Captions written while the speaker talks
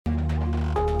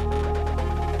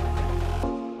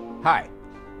Hi,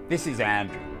 this is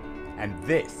Andrew, and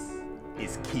this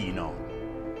is Keen On,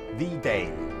 the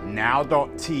daily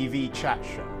Now.tv chat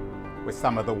show with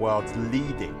some of the world's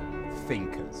leading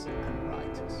thinkers and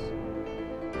writers.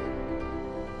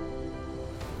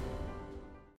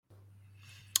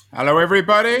 Hello,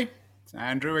 everybody. It's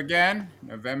Andrew again,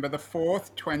 November the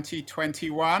 4th,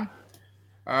 2021.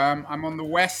 I'm on the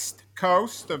west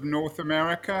coast of North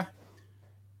America.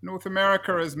 North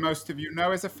America, as most of you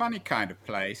know, is a funny kind of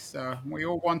place. We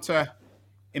all want to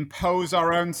impose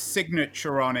our own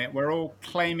signature on it. We're all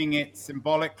claiming it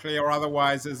symbolically or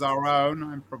otherwise as our own.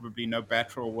 I'm probably no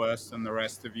better or worse than the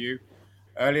rest of you.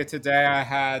 Earlier today, I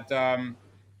had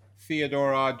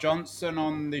Theodore R. Johnson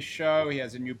on the show. He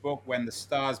has a new book, When the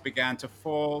Stars Began to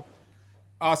Fall,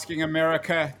 asking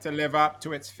America to live up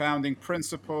to its founding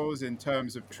principles in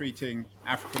terms of treating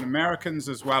African Americans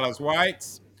as well as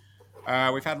whites.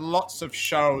 We've had lots of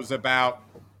shows about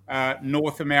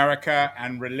North America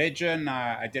and religion.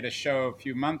 I did a show a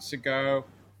few months ago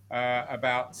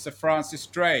about Sir Francis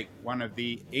Drake, one of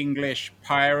the English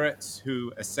pirates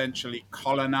who essentially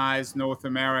colonized North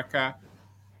America.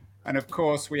 And of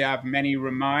course, we have many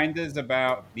reminders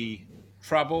about the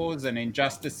troubles and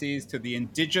injustices to the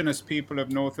indigenous people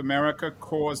of North America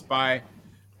caused by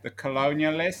the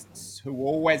colonialists who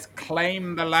always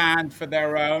claim the land for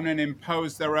their own and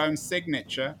impose their own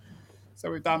signature.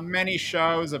 So we've done many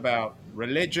shows about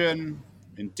religion,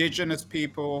 indigenous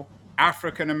people,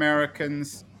 African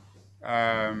Americans,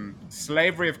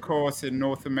 slavery, of course, in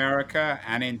North America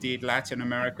and indeed Latin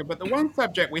America. But the one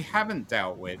subject we haven't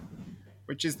dealt with,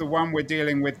 which is the one we're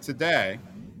dealing with today,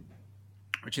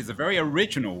 which is a very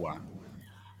original one,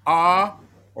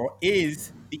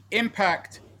 is the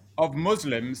impact of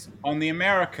Muslims on the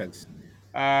Americas.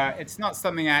 It's not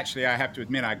something actually I have to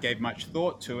admit I gave much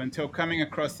thought to until coming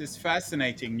across this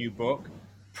fascinating new book,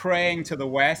 Praying to the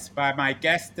West, by my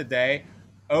guest today,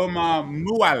 Omar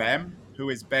Mouallem, who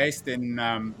is based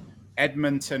in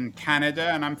Edmonton, Canada,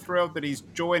 and I'm thrilled that he's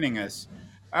joining us.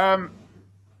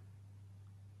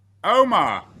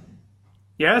 Omar.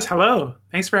 Yes, hello.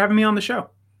 Thanks for having me on the show.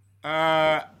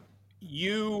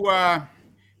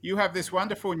 You have this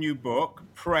wonderful new book,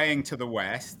 Praying to the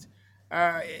West.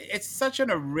 It's such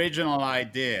an original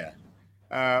idea.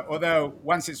 Although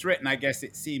once it's written, I guess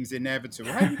it seems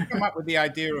inevitable. How did you come up with the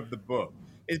idea of the book?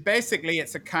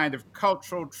 It's a kind of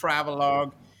cultural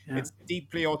travelogue. Yeah. It's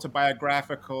deeply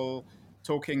autobiographical,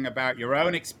 talking about your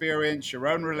own experience, your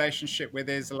own relationship with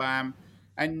Islam.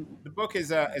 And the book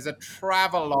is a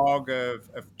travelogue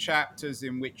of chapters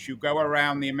in which you go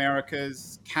around the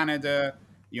Americas, Canada,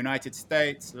 United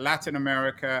States, Latin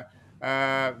America,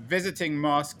 visiting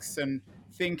mosques and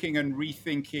thinking and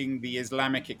rethinking the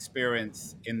Islamic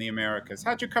experience in the Americas.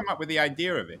 How'd you come up with the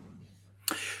idea of it?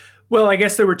 Well, I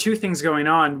guess there were two things going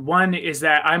on. One is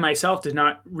that I myself did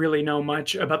not really know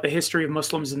much about the history of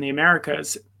Muslims in the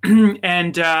Americas.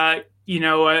 And, I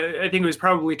think it was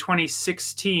probably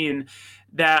 2016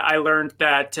 that I learned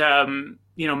that,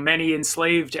 many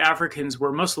enslaved Africans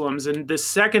were Muslims. And the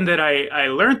second that I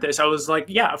learned this, I was like,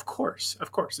 yeah, of course.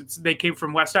 They came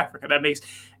from West Africa. That makes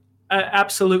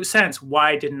absolute sense.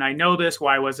 Why didn't I know this?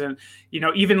 Why wasn't,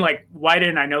 why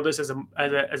didn't I know this as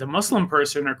a Muslim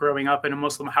person or growing up in a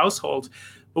Muslim household?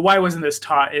 But why wasn't this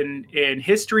taught in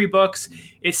history books?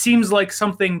 It seems like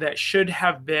something that should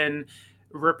have been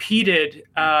repeated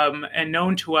and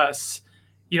known to us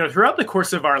throughout the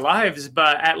course of our lives,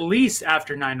 but at least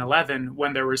after 9/11,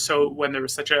 when there was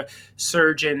such a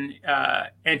surge in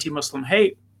anti-Muslim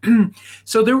hate.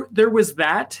 So there was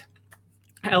that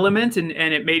element, and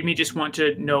it made me just want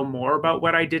to know more about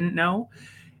what I didn't know.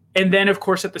 And then, of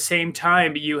course, at the same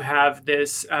time, you have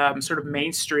this sort of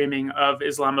mainstreaming of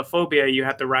Islamophobia. You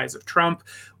had the rise of Trump.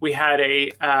 We had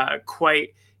a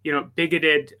quite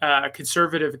bigoted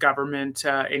conservative government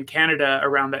in Canada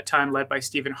around that time, led by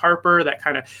Stephen Harper. That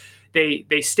kind of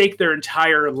they staked their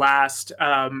entire last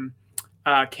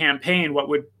campaign, what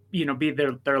would be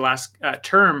their last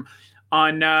term,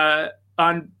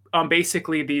 on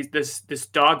basically this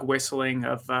dog whistling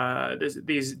of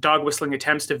these dog whistling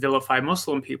attempts to vilify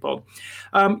Muslim people,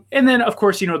 and then of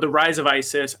course the rise of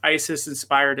ISIS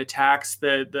inspired attacks,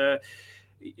 the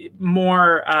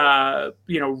more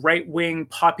right-wing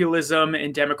populism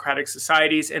in democratic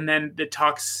societies, and then the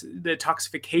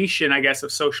toxification, I guess,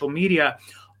 of social media,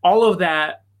 all of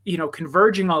that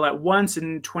converging all at once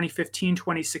in 2015,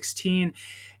 2016,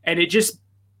 and it just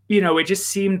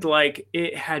seemed like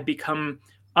it had become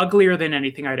uglier than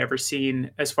anything I'd ever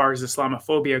seen as far as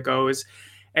Islamophobia goes.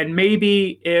 And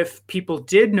maybe if people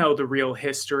did know the real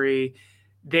history,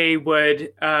 they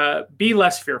would be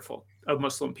less fearful of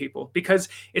Muslim people, because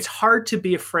it's hard to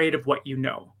be afraid of what you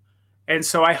know. And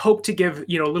so I hope to give,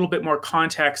 a little bit more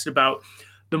context about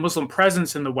the Muslim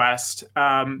presence in the West.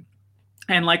 And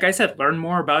like I said, learn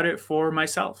more about it for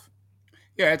myself.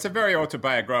 Yeah, it's a very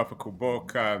autobiographical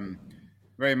book,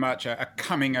 very much a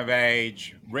coming of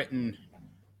age, written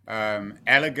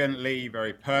elegantly,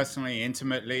 very personally,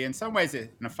 intimately. In some ways, in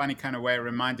a funny kind of way, it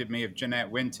reminded me of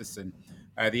Jeanette Winterson,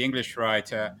 the English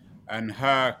writer, and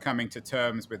her coming to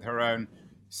terms with her own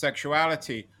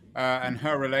sexuality and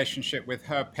her relationship with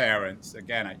her parents.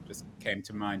 Again, it just came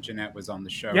to mind. Jeanette was on the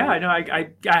show. Yeah, I know.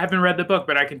 I haven't read the book,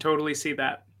 but I can totally see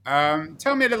that.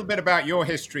 Tell me a little bit about your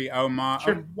history, Omar.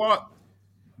 Sure. And what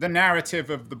the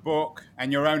narrative of the book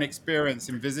and your own experience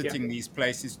in visiting these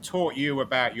places taught you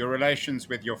about your relations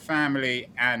with your family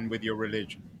and with your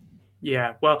religion.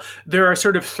 Yeah, well, there are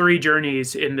sort of three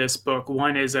journeys in this book.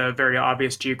 One is a very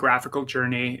obvious geographical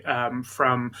journey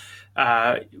from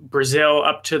Brazil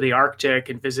up to the Arctic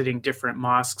and visiting different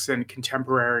mosques and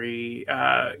contemporary,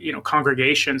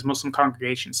 congregations, Muslim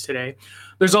congregations today.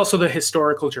 There's also the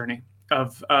historical journey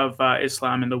of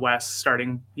Islam in the West,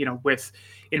 starting, with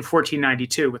in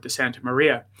 1492 with the Santa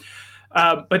Maria.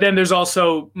 But then there's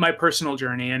also my personal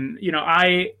journey, and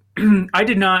I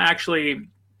did not actually.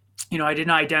 I did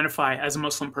not identify as a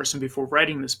Muslim person before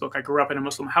writing this book. I grew up in a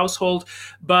Muslim household,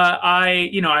 but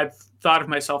I've thought of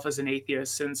myself as an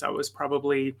atheist since I was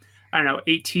probably,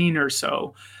 18 or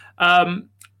so.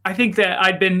 I think that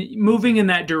I'd been moving in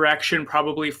that direction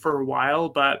probably for a while,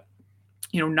 but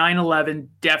 9/11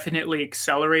 definitely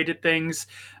accelerated things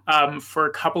for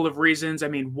a couple of reasons. I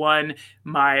mean, one,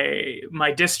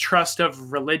 my distrust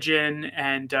of religion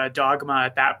and dogma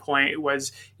at that point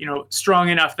was, strong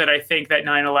enough that I think that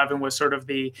 9/11 was sort of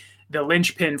the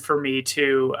linchpin for me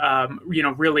to,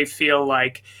 really feel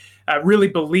like, really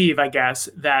believe, I guess,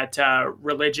 that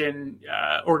religion,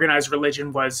 organized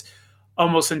religion was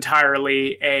almost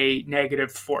entirely a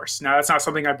negative force. Now, that's not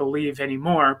something I believe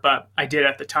anymore, but I did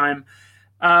at the time.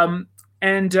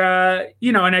 And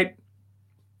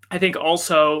I think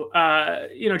also,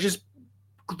 just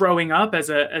growing up as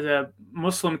a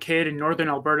Muslim kid in northern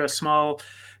Alberta, a small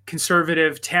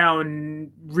conservative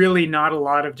town, really not a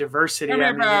lot of diversity. Tell me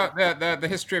about the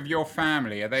history of your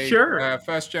family. Are they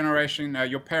first generation,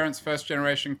 your parents first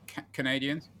generation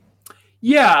Canadians?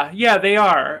 Yeah, they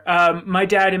are. My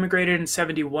dad immigrated in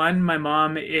 1971, my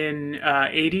mom in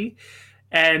 1980.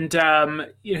 And,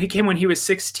 he came when he was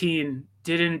 16.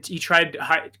 He tried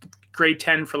grade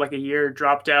 10 for like a year,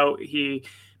 dropped out. He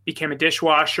became a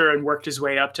dishwasher and worked his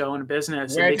way up to own a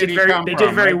business. Where and did he come from? They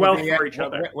did very well for each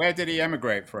other. Where did he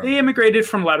emigrate from? They immigrated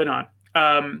from Lebanon.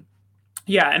 And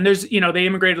there's, they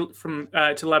immigrated from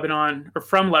to Lebanon, or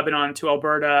from Lebanon to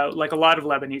Alberta, like a lot of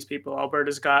Lebanese people.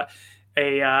 Alberta's got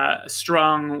a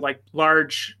strong, like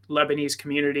large Lebanese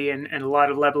community and a lot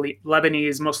of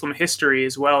Lebanese Muslim history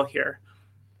as well here.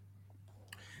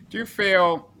 Do you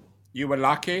feel you were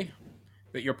lucky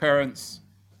that your parents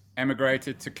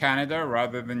emigrated to Canada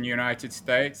rather than the United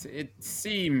States? It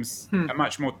seems a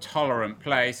much more tolerant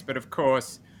place, but of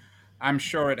course, I'm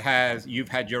sure you've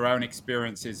had your own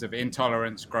experiences of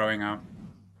intolerance growing up.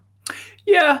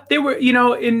 Yeah, they were,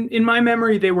 in my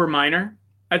memory, they were minor.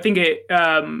 I think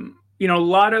a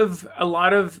lot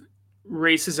of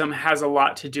racism has a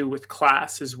lot to do with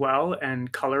class as well,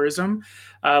 and colorism.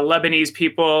 Lebanese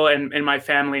people and my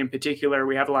family in particular,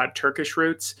 we have a lot of Turkish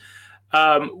roots.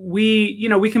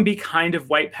 We can be kind of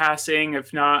white passing,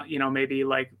 if not, maybe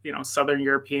like, Southern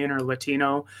European or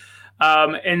Latino.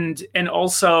 And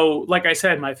also, like I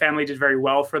said, my family did very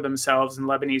well for themselves, and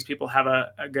Lebanese people have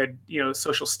a good,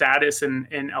 social status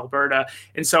in Alberta.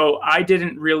 And so I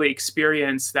didn't really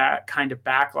experience that kind of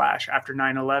backlash after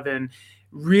 9/11.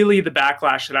 Really, the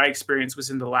backlash that I experienced was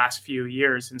in the last few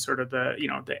years, in sort of the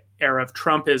era of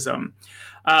Trumpism.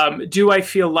 Do I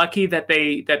feel lucky that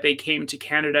they came to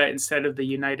Canada instead of the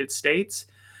United States?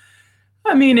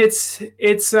 I mean, it's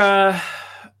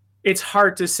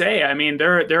hard to say. I mean,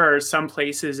 there are some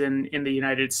places in the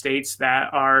United States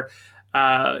that are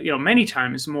many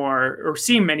times more, or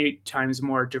seem many times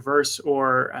more diverse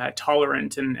or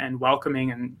tolerant and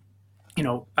welcoming, and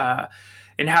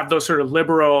and have those sort of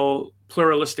liberal,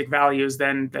 pluralistic values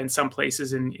than some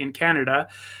places in Canada.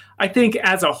 I think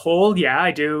as a whole, yeah,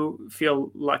 I do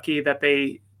feel lucky that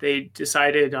they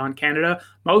decided on Canada,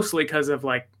 mostly because of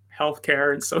like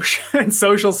healthcare and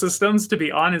social systems, to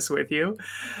be honest with you.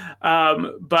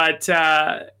 But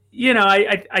I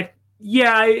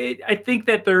think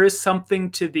that there is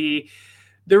something to the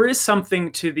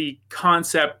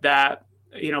concept that,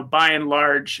 by and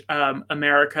large,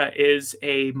 America is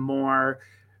a more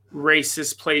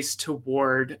racist place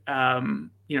toward,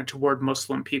 toward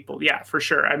Muslim people. Yeah, for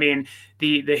sure. I mean,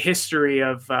 the history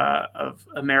of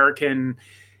American,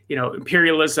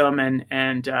 imperialism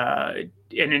and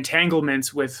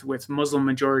entanglements with Muslim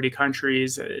majority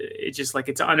countries. It's just like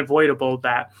it's unavoidable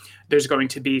that there's going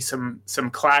to be some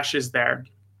clashes there.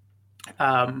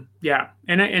 Yeah,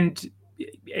 and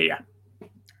yeah.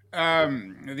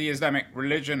 The Islamic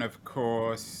religion, of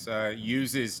course,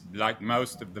 uses, like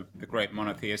most of the great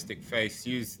monotheistic faiths,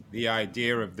 use the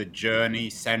idea of the journey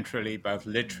centrally, both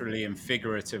literally and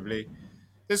figuratively.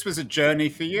 This was a journey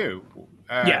for you.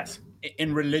 Yes.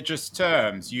 In religious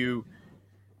terms, you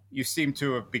seem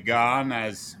to have begun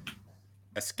as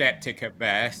a skeptic at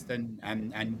best,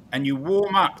 and you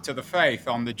warm up to the faith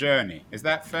on the journey. Is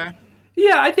that fair?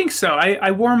 Yeah, I think so.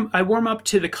 I warm up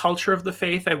to the culture of the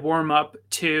faith. I warm up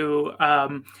to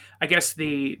I guess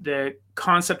the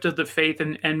concept of the faith,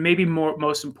 and maybe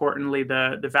most importantly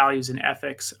the values and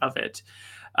ethics of it.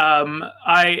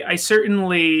 I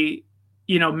certainly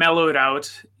mellowed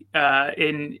out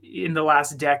in the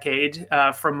last decade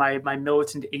from my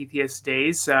militant atheist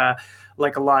days,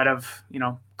 like a lot of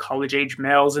college age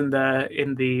males in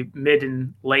the mid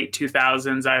and late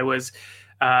 2000s. I was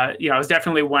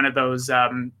definitely one of those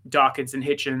Dawkins and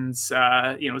Hitchens,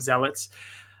 zealots.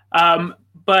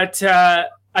 But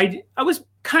I was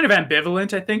kind of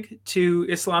ambivalent, I think, to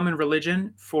Islam and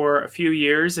religion for a few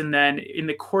years. And then in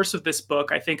the course of this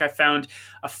book, I think I found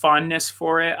a fondness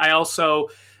for it. I also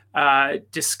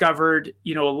discovered,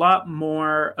 a lot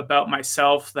more about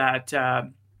myself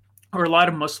or a lot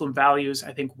of Muslim values,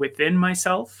 I think, within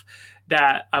myself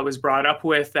that I was brought up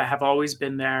with, that have always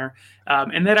been there,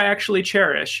 and that I actually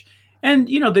cherish. And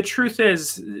the truth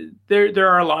is, there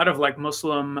are a lot of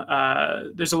Muslim.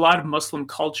 There's a lot of Muslim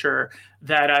culture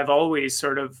that I've always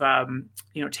sort of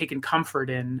taken comfort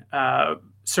in.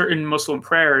 Certain Muslim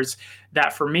prayers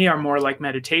that for me are more like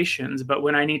meditations, but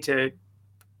when I need to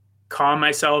calm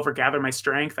myself or gather my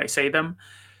strength, I say them.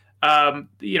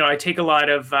 I take a lot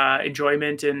of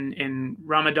enjoyment in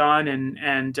Ramadan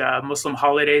and Muslim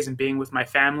holidays and being with my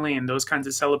family and those kinds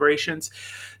of celebrations.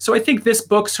 So I think this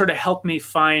book sort of helped me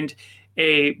find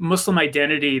a Muslim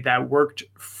identity that worked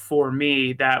for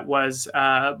me, that was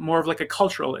more of like a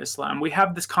cultural Islam. We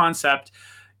have this concept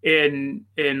in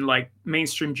like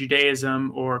mainstream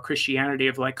Judaism or Christianity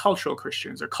of like cultural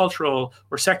Christians or cultural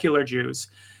or secular Jews.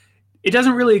 It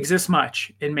doesn't really exist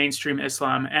much in mainstream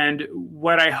Islam. And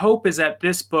what I hope is that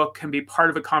this book can be part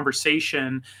of a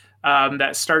conversation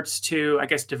that starts to, I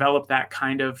guess, develop that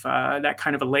kind of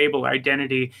a label or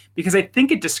identity, because I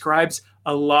think it describes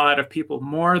a lot of people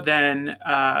more than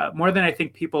I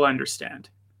think people understand.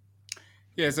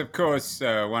 Yes, of course.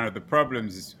 One of the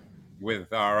problems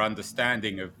with our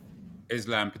understanding of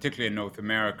Islam, particularly in North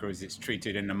America, is it's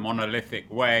treated in a monolithic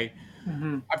way.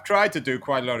 Mm-hmm. I've tried to do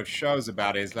quite a lot of shows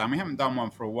about Islam. We haven't done one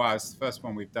for a while. It's the first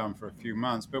one we've done for a few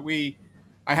months. But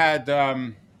I had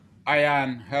Ayaan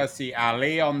Hirsi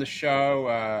Ali on the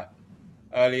show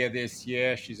earlier this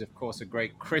year. She's, of course, a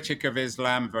great critic of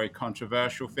Islam, a very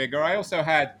controversial figure. I also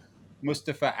had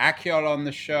Mustafa Akyol on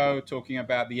the show talking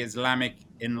about the Islamic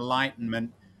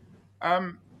Enlightenment.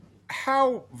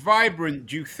 How vibrant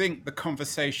do you think the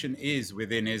conversation is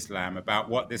within Islam about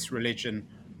what this religion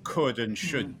could and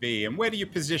should be, and where do you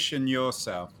position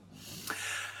yourself?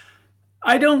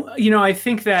 I don't, I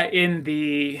think that in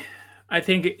the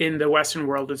Western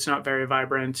world, it's not very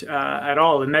vibrant at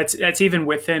all, and that's even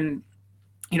within,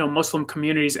 Muslim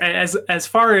communities. As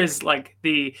far as like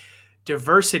the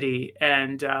diversity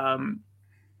and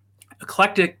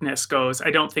eclecticness goes,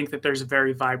 I don't think that there's a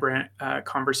very vibrant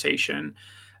conversation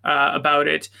about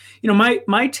it.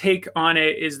 My take on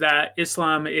it is that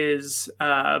Islam is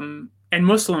and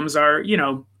Muslims are,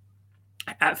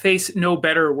 at face no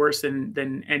better or worse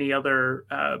than any other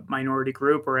minority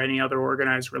group or any other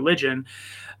organized religion.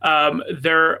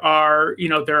 There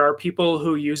are people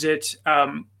who use it,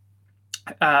 for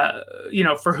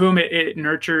whom it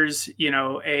nurtures,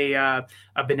 a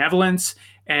benevolence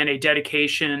and a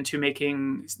dedication to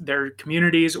making their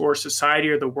communities or society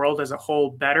or the world as a whole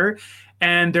better.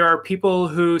 And there are people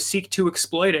who seek to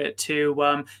exploit it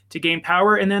to gain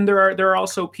power. And then there are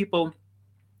also people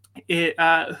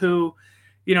who,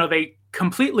 they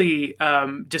completely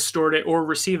distort it or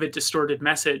receive a distorted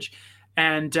message,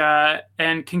 and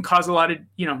can cause a lot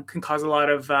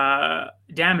of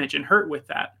damage and hurt with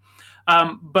that.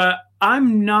 But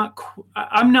I'm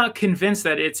not convinced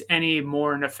that it's any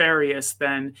more nefarious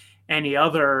than any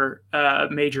other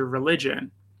major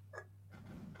religion.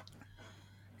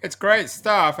 It's great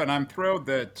stuff, and I'm thrilled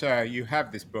that you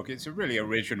have this book. It's a really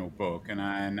original book, and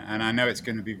I know it's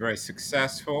going to be very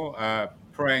successful.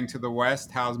 Praying to the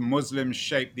West: How Muslims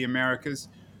Shape the Americas.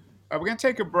 We're going to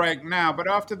take a break now, but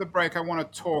after the break, I want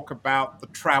to talk about the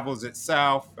travels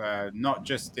itself, not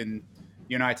just in the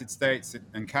United States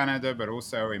and Canada, but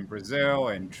also in Brazil,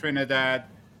 in Trinidad,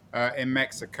 in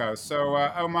Mexico. So,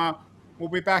 Omar, we'll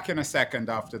be back in a second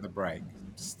after the break.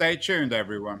 Stay tuned,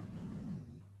 everyone.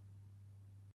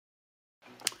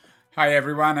 Hi,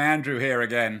 everyone. Andrew here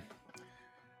again.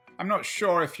 I'm not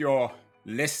sure if you're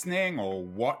listening or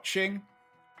watching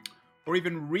or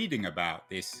even reading about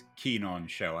this Keen On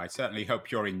show. I certainly hope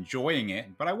you're enjoying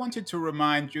it, but I wanted to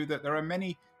remind you that there are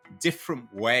many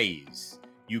different ways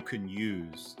you can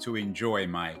use to enjoy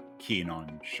my Keen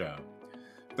On show.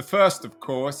 The first, of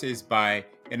course, is by,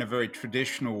 in a very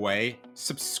traditional way,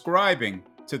 subscribing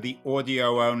to the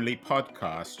audio-only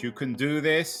podcast. You can do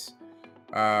this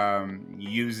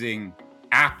using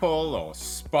Apple or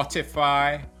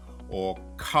Spotify or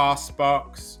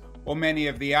Castbox or many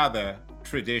of the other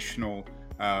traditional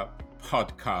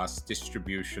podcast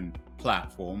distribution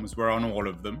platforms. We're on all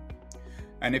of them.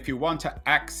 And if you want to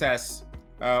access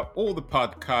all the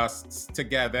podcasts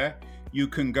together, you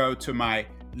can go to my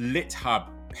LitHub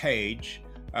page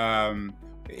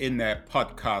in their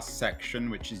podcast section,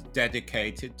 which is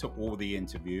dedicated to all the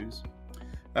interviews.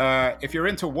 If you're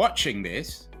into watching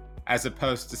this, as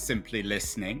opposed to simply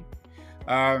listening,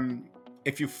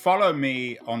 if you follow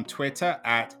me on Twitter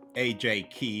at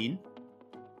AJ Keen,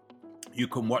 you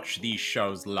can watch these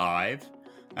shows live,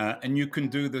 and you can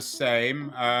do the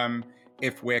same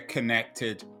if we're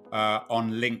connected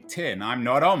on LinkedIn. I'm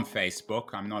not on Facebook.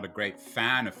 I'm not a great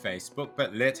fan of Facebook,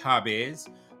 but LitHub is.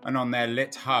 And on their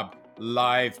LitHub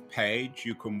live page,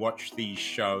 you can watch these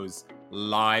shows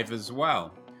live as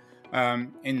well.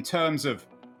 In terms of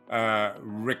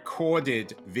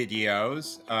recorded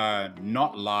videos,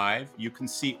 not live, you can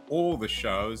see all the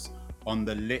shows on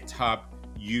the LitHub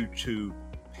YouTube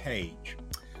page.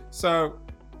 So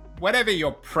whatever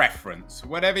your preference,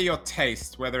 whatever your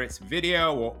taste, whether it's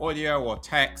video or audio or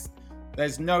text,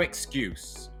 there's no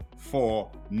excuse for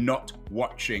not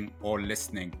watching or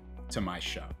listening to my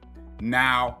show.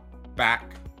 Now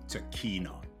back to Keen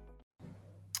On.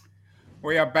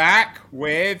 We are back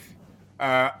with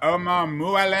Omar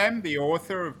Mouallem, the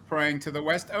author of Praying to the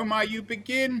West. Omar, you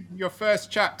begin your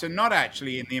first chapter not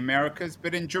actually in the Americas,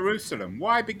 but in Jerusalem.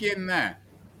 Why begin there?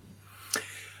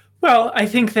 Well, I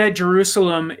think that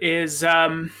Jerusalem is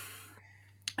a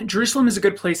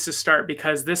good place to start,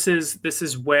 because this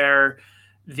is where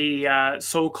the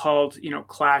so-called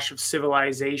clash of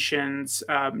civilizations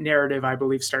narrative, I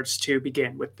believe, starts to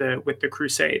begin with the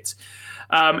Crusades,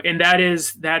 and that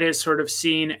is sort of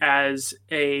seen as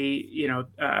or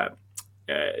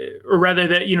rather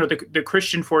that the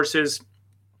Christian forces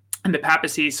and the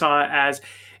papacy saw it as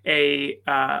a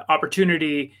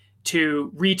opportunity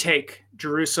to retake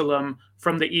Jerusalem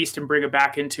from the east and bring it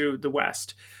back into the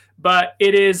west. But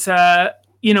it is,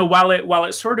 while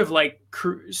it sort of like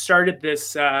started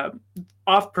this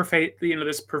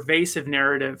this pervasive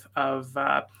narrative of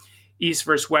East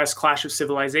versus West clash of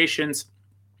civilizations,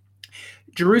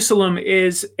 Jerusalem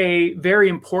is a very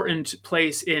important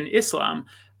place in Islam.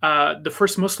 The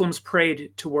first Muslims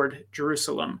prayed toward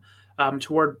Jerusalem,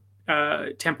 toward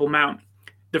Temple Mount.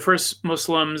 The first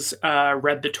Muslims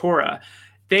read the Torah.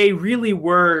 They really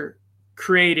were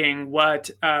creating what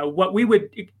we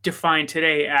would define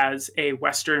today as a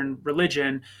Western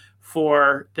religion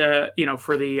for the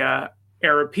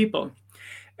Arab people.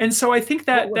 And so I think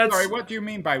that's... Sorry, what do you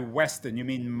mean by Western? You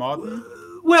mean modern?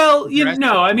 Well,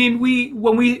 I mean,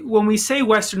 when we say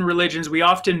Western religions, we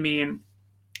often mean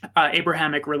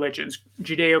Abrahamic religions,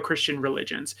 Judeo-Christian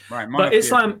religions. Right, but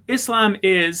Islam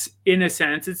is, in a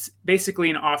sense, it's basically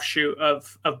an offshoot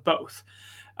of both.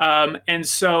 And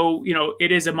so,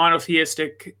 it is a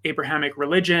monotheistic Abrahamic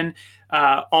religion,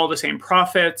 all the same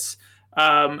prophets,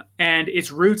 and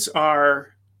its roots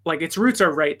are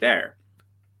right there.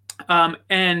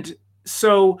 And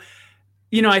so,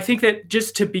 I think that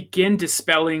just to begin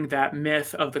dispelling that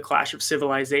myth of the clash of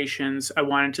civilizations, I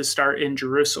wanted to start in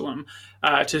Jerusalem,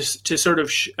 to sort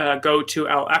of go to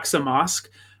Al-Aqsa Mosque,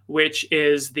 which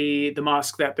is the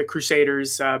mosque that the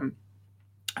Crusaders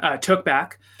took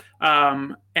back.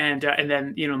 And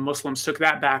then Muslims took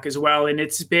that back as well, and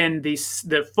it's been the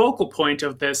focal point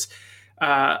of this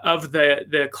of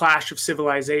the clash of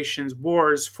civilizations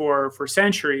wars for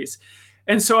centuries,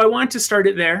 and so I want to start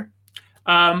it there,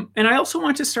 and I also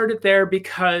want to start it there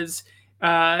because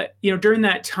during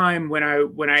that time when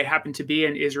I happened to be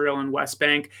in Israel and West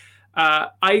Bank,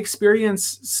 I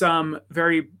experienced some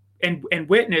and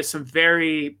witnessed some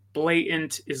very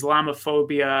blatant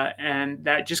Islamophobia, and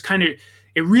that just kind of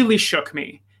it really shook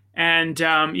me. And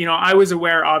I was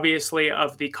aware, obviously,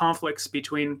 of the conflicts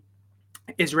between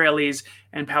Israelis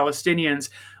and Palestinians.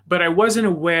 But I wasn't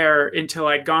aware until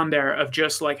I'd gone there of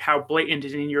just like how blatant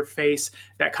and in your face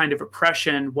that kind of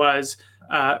oppression was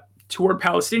toward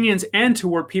Palestinians and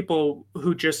toward people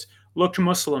who just looked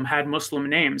Muslim, had Muslim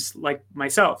names like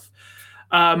myself.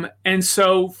 And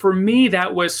so for me,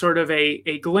 that was sort of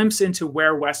a glimpse into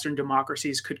where Western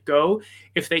democracies could go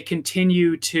if they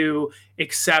continue to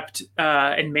accept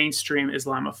and mainstream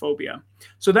Islamophobia.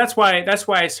 So that's why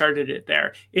I started it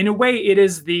there. In a way, it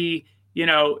is the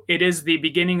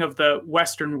beginning of the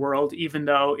Western world, even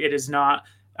though it is not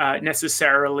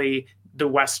necessarily the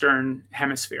Western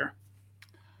hemisphere.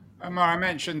 I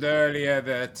mentioned earlier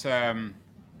that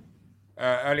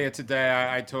earlier today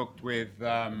I talked with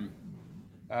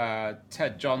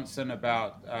Ted Johnson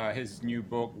about his new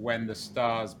book, When the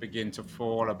Stars Begin to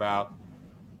Fall, about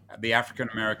the African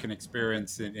American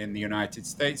experience in the United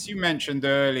States. You mentioned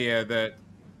earlier that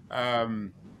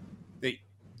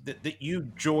that you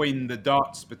joined the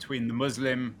dots between the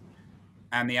Muslim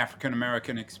and the African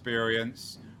American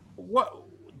experience. What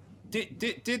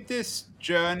did this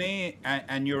journey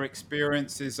and your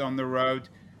experiences on the road,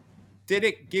 did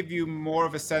it give you more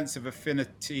of a sense of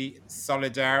affinity,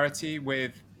 solidarity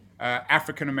with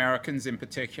African Americans in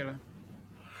particular?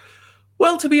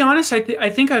 Well, to be honest, I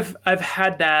think I've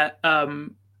had that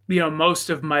most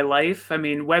of my life. I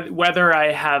mean, whether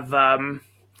I have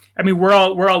we're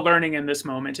all learning in this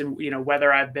moment, and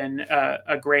whether I've been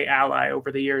a great ally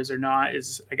over the years or not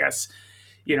is, I guess,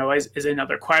 is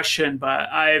another question. But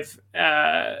I've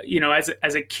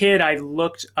as a kid, I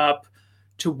looked up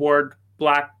toward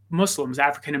Black Muslims,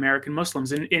 African American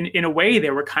Muslims, and in a way, they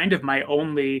were kind of my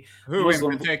only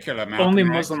Muslim, in particular,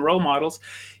 Muslim role models.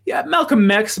 Yeah,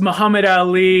 Malcolm X, Muhammad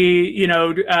Ali,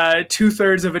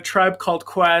 2/3 of A Tribe Called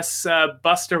Quest,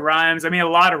 Busta Rhymes. I mean, a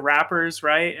lot of rappers,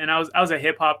 right? And I was a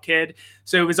hip hop kid,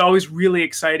 so it was always really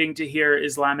exciting to hear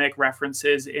Islamic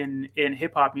references in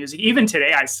hip hop music. Even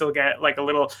today, I still get like a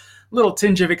little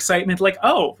tinge of excitement, like,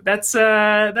 oh, that's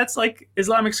like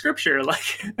Islamic scripture.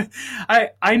 Like,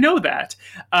 I know that.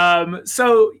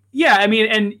 So yeah, I mean,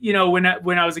 and when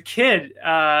I was a kid,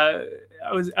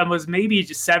 I was maybe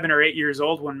just 7 or 8 years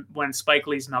old when Spike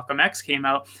Lee's Malcolm X came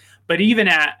out. But even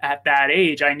at that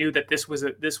age, I knew that this was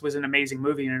an amazing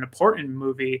movie and an important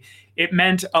movie. It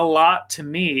meant a lot to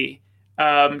me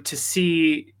to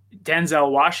see Denzel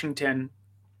Washington,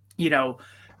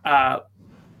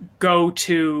 go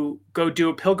do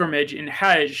a pilgrimage in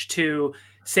Hajj, to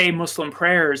say Muslim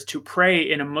prayers, to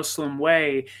pray in a Muslim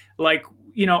way. Like,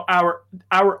 our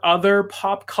other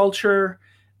pop culture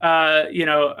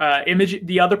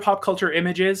the other pop culture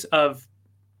images of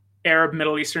Arab,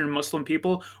 Middle Eastern, and Muslim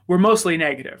people were mostly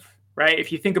negative, right?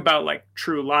 If you think about like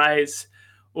True Lies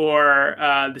or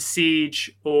The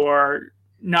Siege or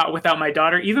Not Without My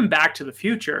Daughter, even Back to the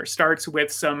Future starts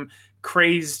with some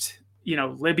crazed,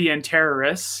 Libyan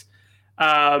terrorists,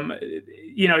 that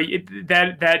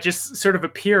just sort of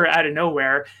appear out of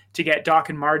nowhere to get Doc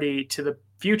and Marty to the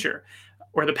future.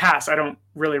 Or the past. I don't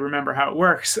really remember how it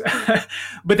works.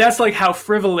 But that's like how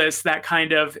frivolous that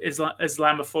kind of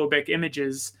Islamophobic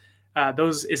images,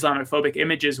 those Islamophobic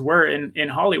images were in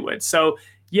Hollywood. So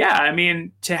yeah, I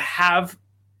mean, to have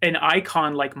an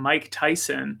icon like Mike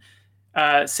Tyson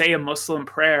say a Muslim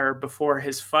prayer before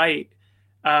his fight,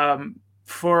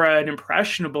 for an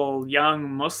impressionable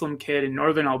young Muslim kid in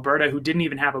northern Alberta who didn't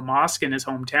even have a mosque in his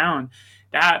hometown,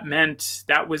 that meant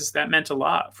a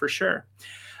lot, for sure.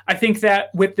 I think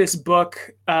that with this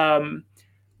book, I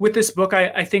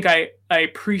think I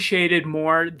appreciated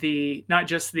more not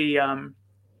just the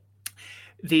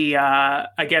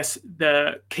I guess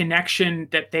the connection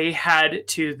that they had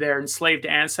to their enslaved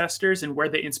ancestors and where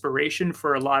the inspiration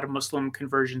for a lot of Muslim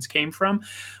conversions came from,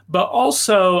 but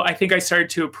also I think I started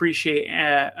to appreciate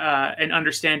and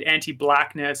understand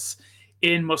anti-Blackness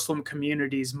in Muslim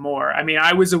communities more. I mean,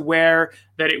 I was aware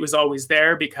that it was always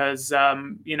there because,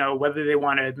 whether they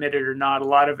want to admit it or not, a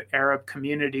lot of Arab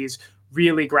communities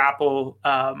really grapple,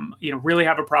 really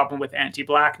have a problem with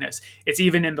anti-Blackness. It's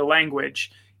even in the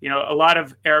language. A lot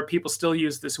of Arab people still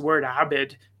use this word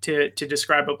abid to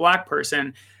describe a Black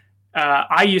person.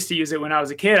 I used to use it when I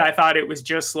was a kid. I thought it was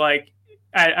just like,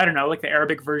 I don't know, like the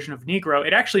Arabic version of Negro.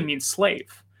 It actually means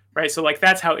slave, right? So like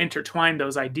that's how intertwined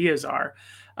those ideas are.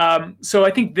 So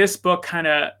I think this book kind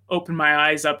of opened my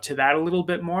eyes up to that a little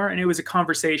bit more. And it was a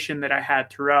conversation that I had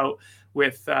throughout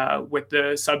with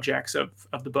the subjects of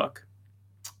the book.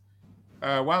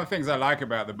 One of the things I like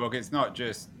about the book, it's not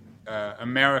just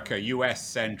America, US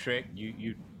centric.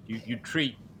 You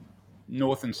treat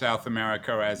North and South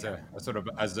America as a sort of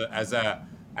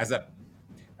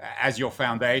as your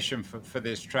foundation for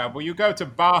this travel. You go to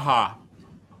Baja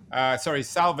sorry,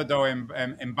 Salvador in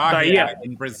Bahia Bahia.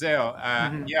 in Brazil.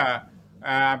 Yeah,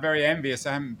 very envious.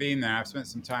 I haven't been there. I've spent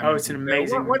some time Oh, in it's an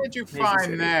Brazil. amazing, What did you amazing find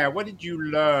city. there? What did you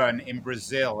learn in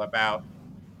Brazil about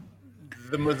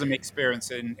the Muslim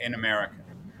experience in America?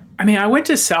 I mean, I went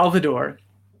to Salvador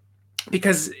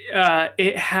because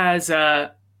it has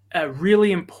a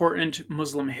really important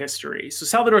Muslim history. So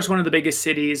Salvador is one of the biggest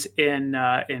cities in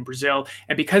Brazil,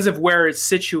 and because of where it's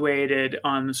situated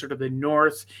on sort of the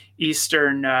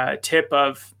northeastern tip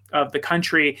of the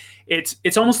country,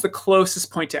 it's almost the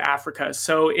closest point to Africa.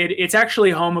 So it's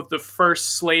actually home of the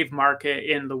first slave market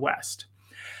in the West,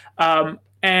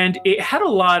 and it had a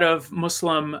lot of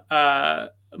Muslim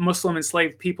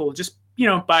enslaved people, just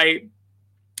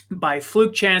by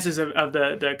fluke chances of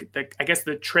the I guess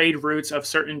the trade routes of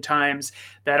certain times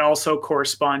that also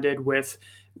corresponded with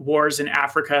wars in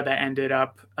Africa that ended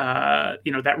up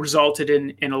that resulted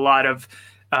in a lot of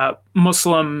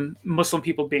Muslim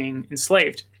people being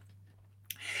enslaved.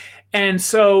 And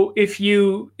so if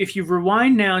you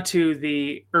rewind now to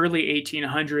the early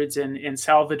 1800s in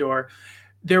Salvador,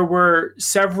 there were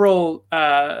several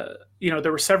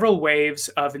waves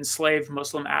of enslaved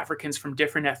Muslim Africans from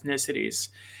different ethnicities,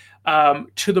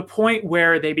 to the point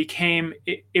where they became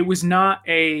it was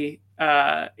a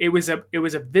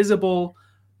visible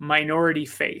minority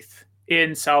faith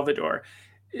in Salvador.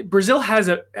 Brazil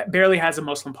barely has a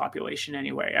Muslim population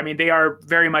anyway. I mean, they are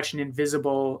very much an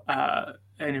invisible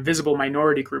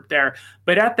minority group there.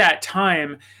 But at that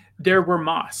time, there were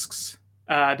mosques.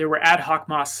 There were ad hoc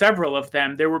mosques, several of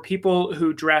them. There were people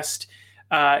who dressed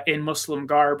in Muslim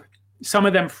garb. Some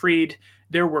of them freed.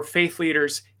 There were faith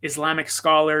leaders, Islamic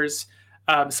scholars.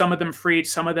 Some of them freed,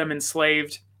 some of them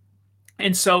enslaved.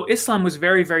 And so Islam was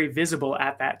very, very visible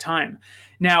at that time.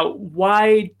 Now,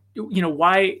 why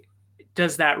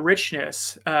does that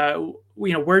richness,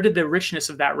 where did the richness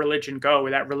of that religion go, or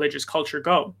that religious culture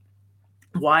go?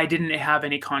 Why didn't it have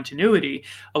any continuity?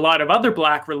 A lot of other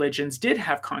Black religions did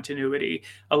have continuity.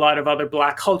 A lot of other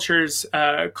Black cultures,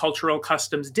 cultural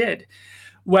customs did.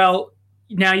 Well,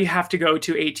 now you have to go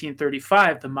to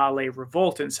 1835, the Malay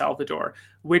Revolt in Salvador,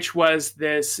 which was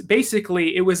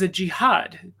basically, it was a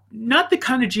jihad. Not the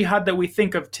kind of jihad that we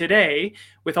think of today,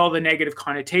 with all the negative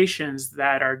connotations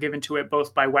that are given to it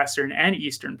both by Western and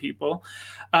Eastern people,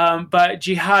 but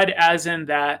jihad as in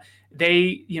that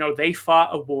they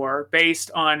fought a war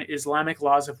based on Islamic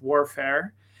laws of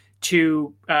warfare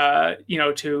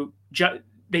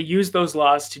they used those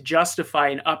laws to justify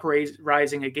an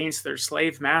uprising against their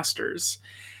slave masters.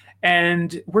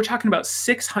 And we're talking about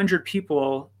 600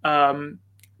 people,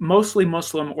 mostly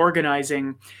Muslim,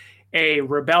 organizing a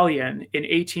rebellion in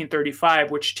 1835,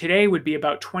 which today would be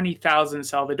about 20,000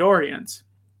 Salvadorians.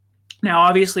 Now,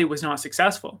 obviously, it was not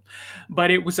successful,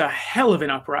 but it was a hell of an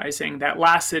uprising that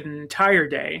lasted an entire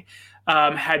day,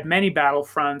 had many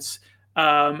battlefronts,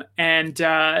 and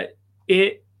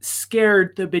it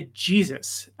scared the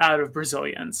bejesus out of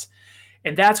Brazilians.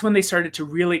 And that's when they started to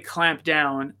really clamp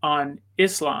down on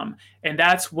Islam. And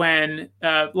that's when,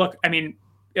 I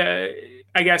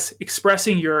guess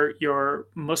expressing your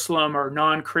Muslim or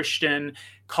non-Christian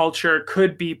culture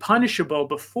could be punishable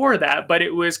before that, but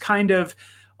it was kind of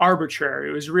arbitrary.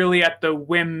 It was really at the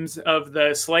whims of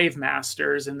the slave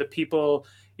masters and the people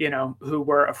who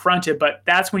were affronted. But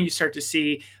that's when you start to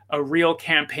see a real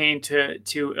campaign to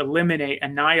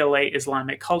annihilate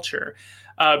Islamic culture,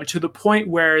 to the point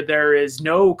where there is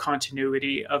no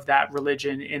continuity of that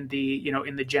religion in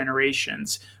the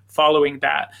generations following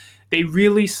that.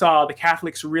 The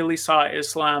Catholics really saw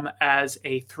Islam as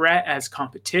a threat, as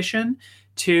competition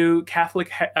to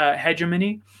Catholic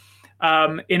hegemony,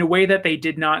 in a way that they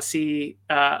did not see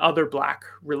other Black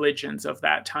religions of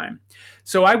that time.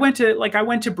 So I went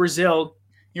to Brazil.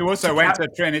 You also went to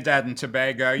Trinidad and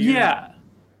Tobago. Yeah.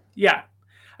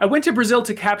 I went to Brazil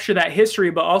to capture that history,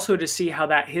 but also to see how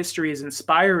that history is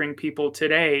inspiring people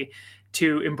today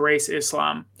to embrace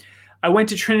Islam. I went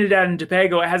to Trinidad and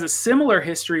Tobago. It has a similar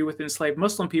history with enslaved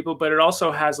Muslim people, but it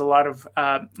also has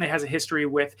a history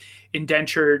with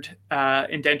indentured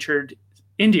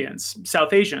Indians,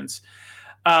 South Asians,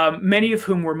 many of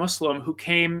whom were Muslim, who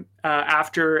came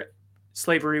after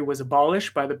slavery was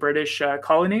abolished by the British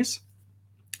colonies.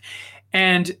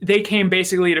 And they came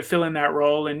basically to fill in that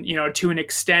role. And, to an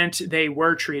extent, they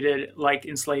were treated like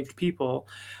enslaved people.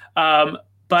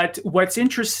 But what's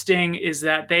interesting is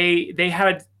that they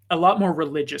had a lot more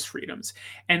religious freedoms.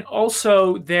 And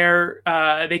also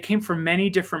they came from many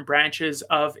different branches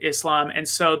of Islam. And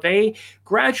so they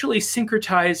gradually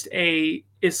syncretized a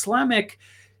Islamic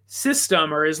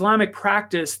system or Islamic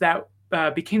practice that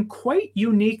became quite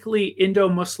uniquely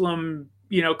Indo-Muslim,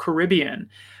 Caribbean.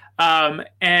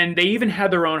 And they even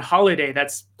had their own holiday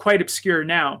that's quite obscure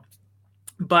now.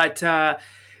 But I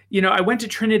went to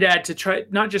Trinidad to try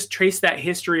not just trace that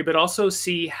history, but also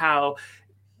see how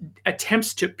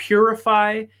attempts to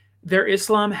purify their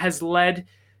Islam has led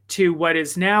to what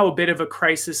is now a bit of a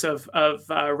crisis of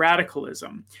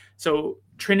radicalism. So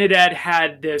Trinidad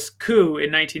had this coup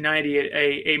in 1990,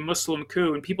 a Muslim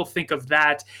coup, and people think of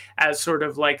that as sort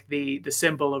of like the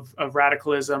symbol of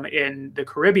radicalism in the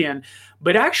Caribbean.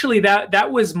 But actually,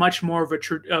 that was much more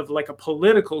of like a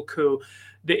political coup.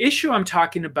 The issue I'm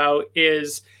talking about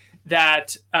is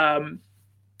that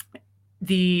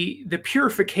the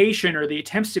purification or the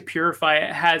attempts to purify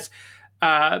it has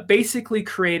basically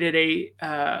created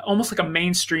almost like a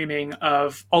mainstreaming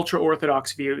of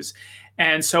ultra-Orthodox views.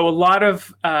 And so a lot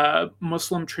of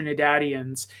Muslim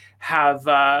Trinidadians have,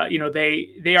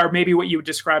 they are maybe what you would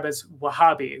describe as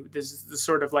Wahhabi. This is the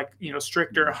sort of like,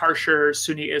 stricter, harsher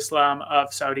Sunni Islam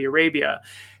of Saudi Arabia.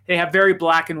 They have very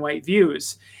black and white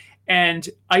views. And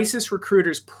ISIS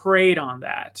recruiters preyed on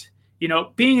that.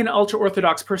 Being an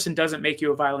ultra-Orthodox person doesn't make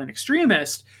you a violent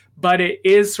extremist, but it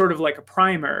is sort of like a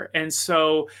primer. And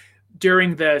so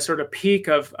during the sort of peak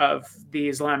of the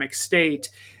Islamic State,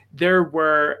 there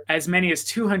were as many as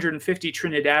 250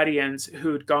 Trinidadians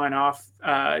who'd gone off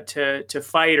to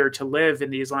fight or to live in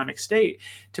the Islamic State.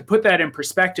 To put that in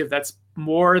perspective, that's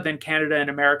more than Canada and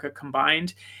America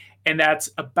combined. And that's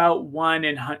about 1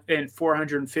 in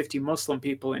 450 Muslim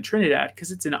people in Trinidad,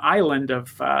 because it's an island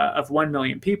of 1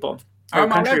 million people. A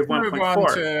country of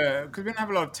 1.4. Because we don't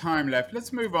have a lot of time left.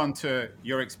 Let's move on to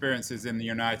your experiences in the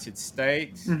United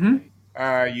States. Mm-hmm.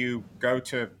 You go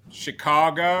to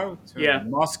Chicago, to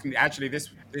mosque. Actually,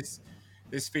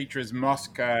 this features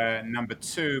mosque number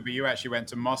 2, but you actually went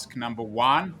to mosque number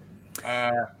 1.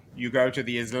 You go to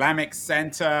the Islamic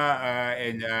Center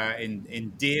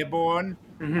in Dearborn,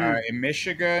 mm-hmm. In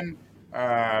Michigan.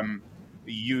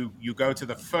 You go to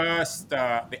the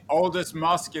oldest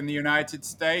mosque in the United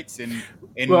States in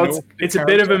Well, it's a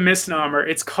bit of a misnomer.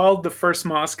 It's called the first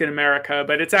mosque in America,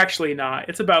 but it's actually not.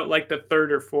 It's about like the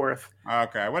 3rd or 4th.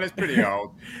 Okay, well, it's pretty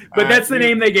old. But that's the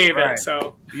name they gave it.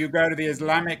 So you go to the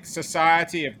Islamic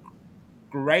Society of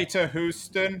Greater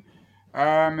Houston,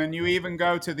 and you even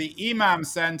go to the Imam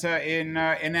Center in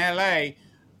LA.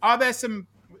 Are there some,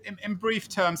 in brief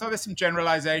terms, are there some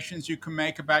generalizations you can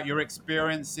make about your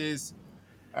experiences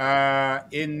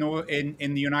in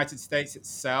the United States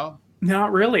itself?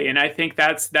 Not really. And I think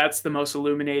that's the most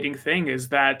illuminating thing, is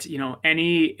that,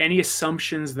 any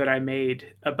assumptions that I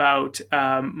made about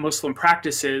Muslim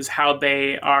practices, how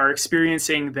they are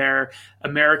experiencing their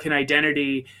American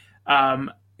identity,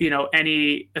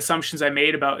 any assumptions I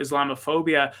made about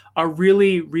Islamophobia are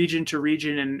really region to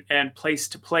region and place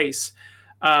to place.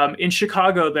 In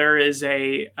Chicago, there is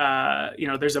there's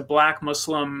a Black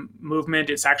Muslim movement.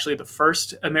 It's actually the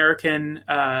first American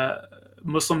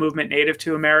Muslim movement native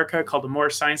to America, called the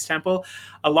Moorish Science Temple.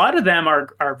 A lot of them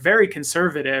are very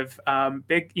conservative.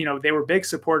 They were big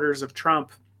supporters of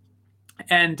Trump.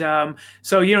 And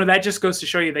so that just goes to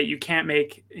show you that you can't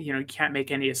make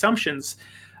any assumptions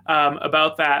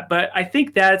about that. But I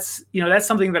think that's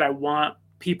something that I want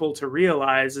people to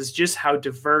realize, is just how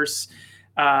diverse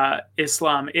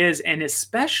Islam is, and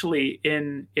especially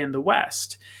in the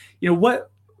West. What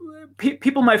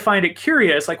people might find it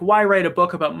curious, like, why write a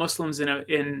book about Muslims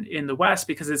in the West?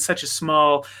 Because it's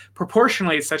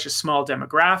proportionally it's such a small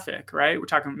demographic, right? We're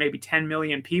talking maybe 10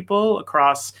 million people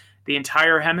across the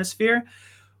entire hemisphere.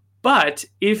 But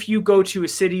if you go to a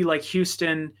city like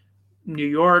Houston, New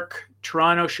York,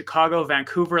 Toronto, Chicago,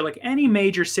 Vancouver, like any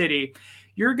major city,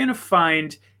 you're going to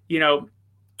find,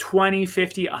 20,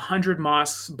 50, 100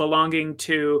 mosques belonging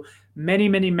to many,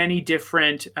 many, many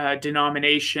different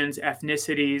denominations,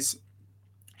 ethnicities.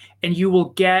 And you will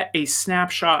get a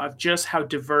snapshot of just how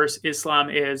diverse Islam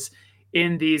is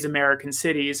in these American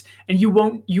cities. And you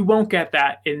won't get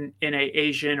that in an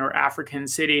Asian or African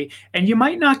city. And you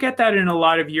might not get that in a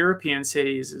lot of European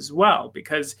cities as well,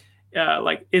 because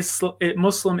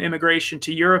Muslim immigration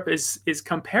to Europe is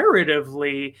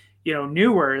comparatively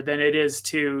newer than it is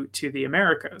to the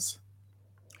Americas.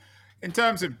 In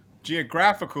terms of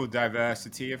geographical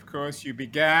diversity, of course, you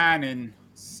began in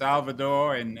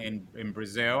Salvador, in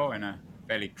Brazil, in a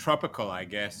fairly tropical, I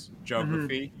guess,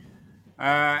 geography. Mm-hmm.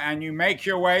 And you make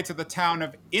your way to the town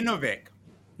of Inuvik.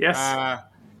 Yes.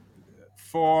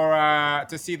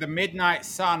 To see the Midnight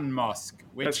Sun Mosque,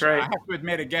 which That's right. I have to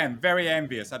admit, again, very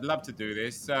envious. I'd love to do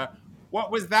this. What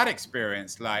was that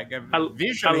experience like?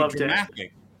 Visually dramatic.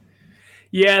 It.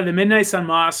 Yeah, the Midnight Sun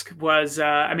Mosque was,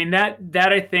 that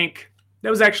I think, that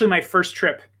was actually my first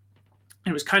trip.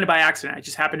 It was kind of by accident. I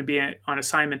just happened to be on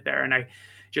assignment there. And I,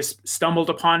 just stumbled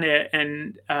upon it.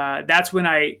 And that's when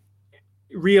I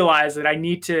realized that I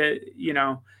need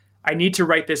to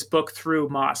write this book through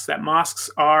mosques, that mosques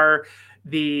are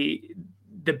the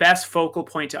best focal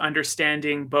point to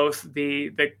understanding both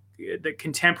the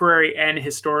contemporary and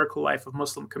historical life of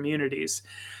Muslim communities.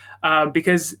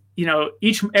 Because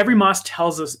every mosque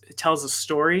tells a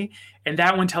story, and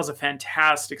that one tells a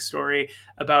fantastic story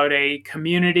about a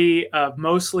community of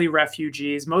mostly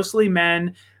refugees, mostly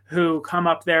men who come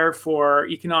up there for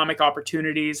economic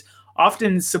opportunities,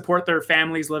 often support their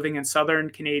families living in southern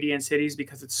Canadian cities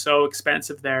because it's so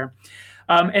expensive there,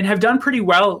 and have done pretty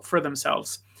well for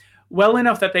themselves. Well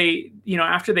enough that they,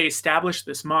 after they established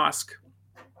this mosque,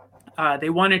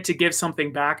 they wanted to give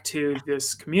something back to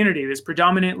this community, this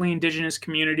predominantly indigenous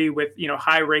community with,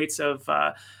 high rates of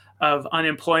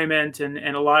unemployment and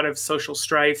a lot of social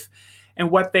strife. And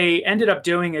what they ended up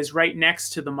doing is right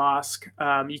next to the mosque.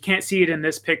 You can't see it in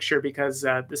this picture because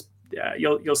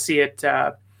you'll see it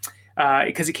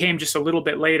because it came just a little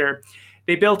bit later.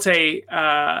 They built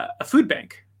a food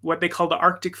bank, what they call the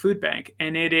Arctic Food Bank.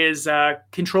 And it is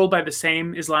controlled by the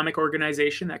same Islamic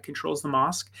organization that controls the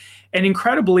mosque. And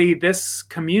incredibly, this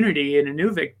community in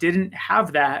Inuvik didn't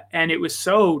have that. And it was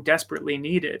so desperately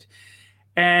needed.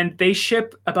 And they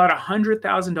ship about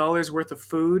 $100,000 worth of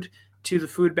food to the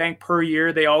food bank per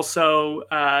year. They also,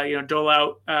 dole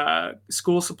out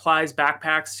school supplies,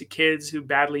 backpacks to kids who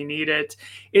badly need it.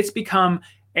 It's become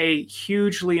a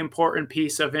hugely important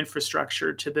piece of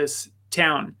infrastructure to this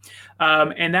town.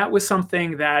 And that was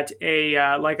something that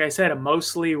like I said, a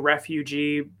mostly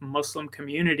refugee Muslim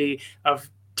community of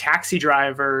taxi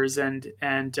drivers and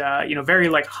very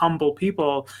like humble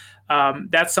people.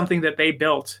 That's something that they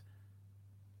built.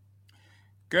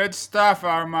 Good stuff,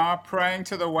 Omar. Praying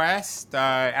to the West.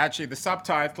 Actually, the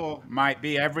subtitle might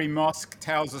be "Every Mosque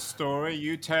Tells a Story."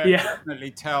 You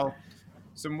definitely tell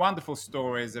some wonderful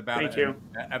stories about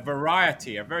a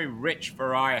variety, a very rich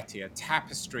variety, a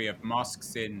tapestry of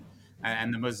mosques and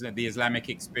the Islamic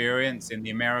experience in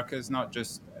the Americas, not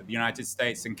just the United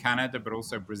States and Canada, but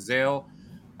also Brazil,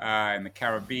 in the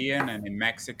Caribbean and in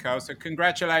Mexico. So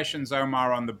congratulations,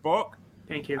 Omar, on the book.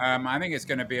 Thank you. I think it's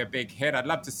going to be a big hit. I'd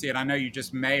love to see it. I know you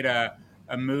just made a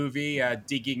movie,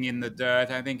 Digging in the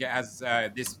Dirt. I think it has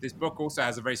this book also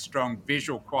has a very strong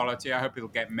visual quality. I hope it'll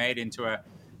get made into a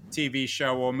TV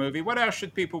show or movie. What else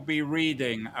should people be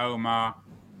reading, Omar,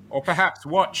 or perhaps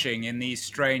watching in these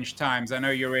strange times? I know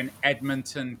you're in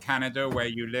Edmonton, Canada, where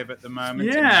you live at the moment.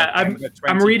 Yeah,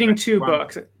 I'm reading two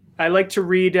books. I like to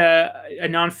read a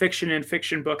nonfiction and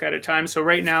fiction book at a time. So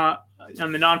right now,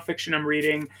 on the nonfiction, I'm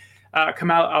reading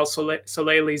Kamal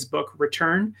al-Soleili's book,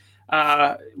 Return,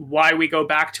 Why We Go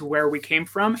Back to Where We Came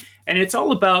From. And it's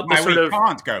all about the sort of...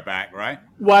 can't go back, right?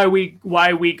 Why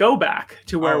we go back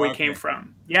to where we came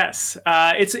from. Yes.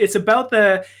 It's about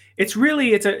the... It's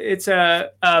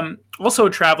also a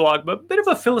travelogue, but a bit of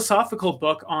a philosophical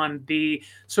book on the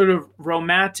sort of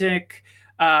romantic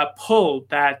pull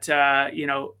that,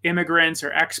 immigrants or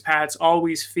expats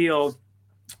always feel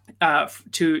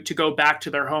to go back to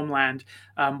their homeland,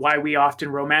 why we often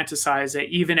romanticize it,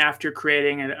 even after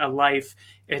creating a life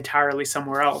entirely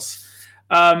somewhere else.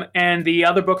 And the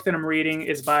other book that I'm reading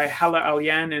is by Hala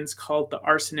Alian, and it's called The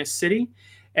Arsonist City.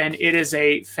 And it is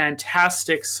a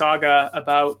fantastic saga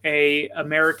about a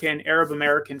Arab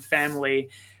American family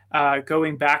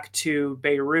going back to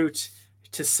Beirut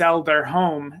to sell their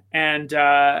home, and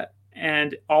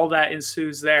all that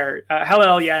ensues there. Hala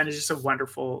Alian is just a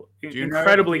wonderful,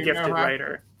 incredibly gifted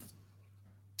writer.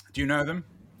 Do you know them?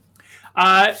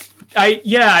 I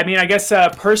guess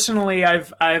personally,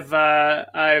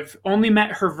 I've only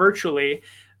met her virtually,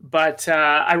 but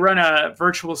I run a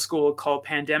virtual school called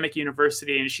Pandemic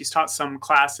University, and she's taught some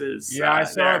classes. Yeah, I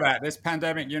saw that. This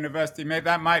Pandemic University, maybe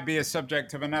that might be a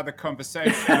subject of another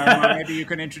conversation. Maybe you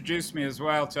can introduce me as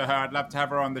well to her. I'd love to have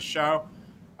her on the show.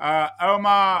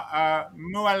 Omar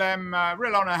Mouallem,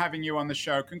 real honor having you on the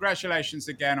show. Congratulations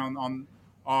again on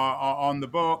the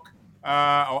book,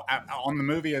 on the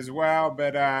movie as well.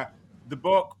 But the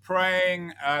book,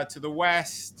 Praying to the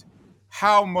West,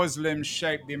 How Muslims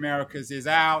Shaped the Americas, is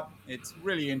out. It's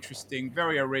really interesting,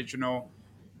 very original.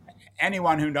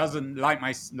 Anyone who doesn't, like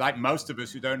most of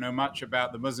us who don't know much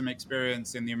about the Muslim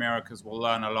experience in the Americas, will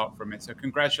learn a lot from it. So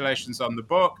congratulations on the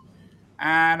book.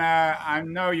 And I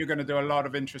know you're going to do a lot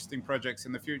of interesting projects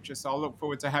in the future, so I'll look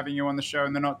forward to having you on the show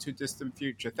in the not too distant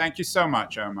future. Thank you so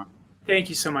much, Omar. Thank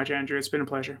you so much, Andrew. It's been a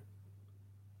pleasure.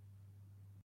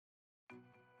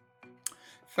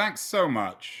 Thanks so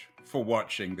much for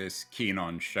watching this Keen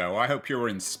On show. I hope you were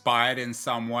inspired in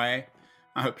some way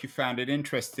I hope you found it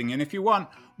interesting. And if you want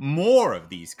more of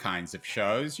these kinds of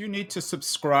shows, you need to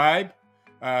subscribe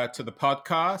to the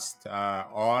podcast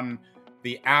on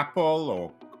the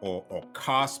Apple or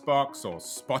Castbox or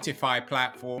Spotify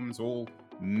platforms. All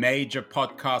major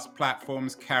podcast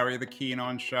platforms carry the Keen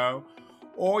On Show.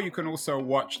 Or you can also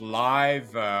watch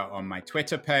live on my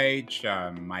Twitter page,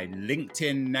 my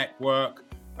LinkedIn network,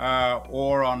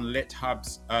 or on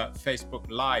LitHub's Facebook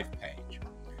Live page.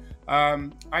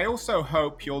 I also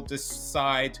hope you'll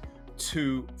decide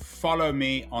to follow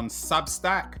me on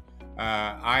Substack.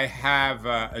 I have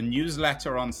a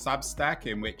newsletter on Substack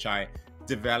in which I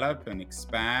develop and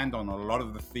expand on a lot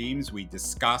of the themes we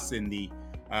discuss in the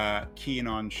Keen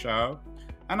On Show.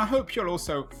 And I hope you'll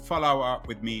also follow up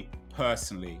with me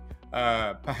personally,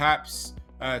 perhaps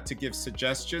to give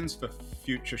suggestions for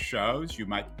future shows. You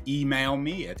might email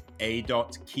me at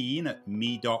a.keen@me.com,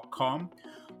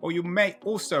 or you may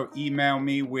also email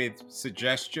me with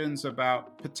suggestions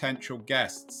about potential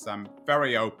guests. I'm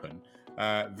very open,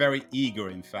 very eager,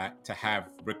 in fact, to have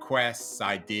requests,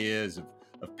 ideas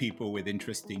of people with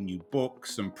interesting new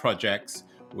books and projects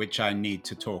which I need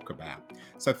to talk about.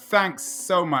 So thanks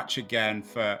so much again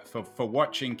for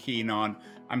watching Keen On.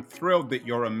 I'm thrilled that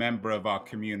you're a member of our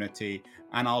community,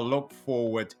 and I'll look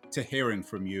forward to hearing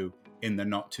from you in the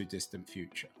not too distant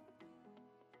future.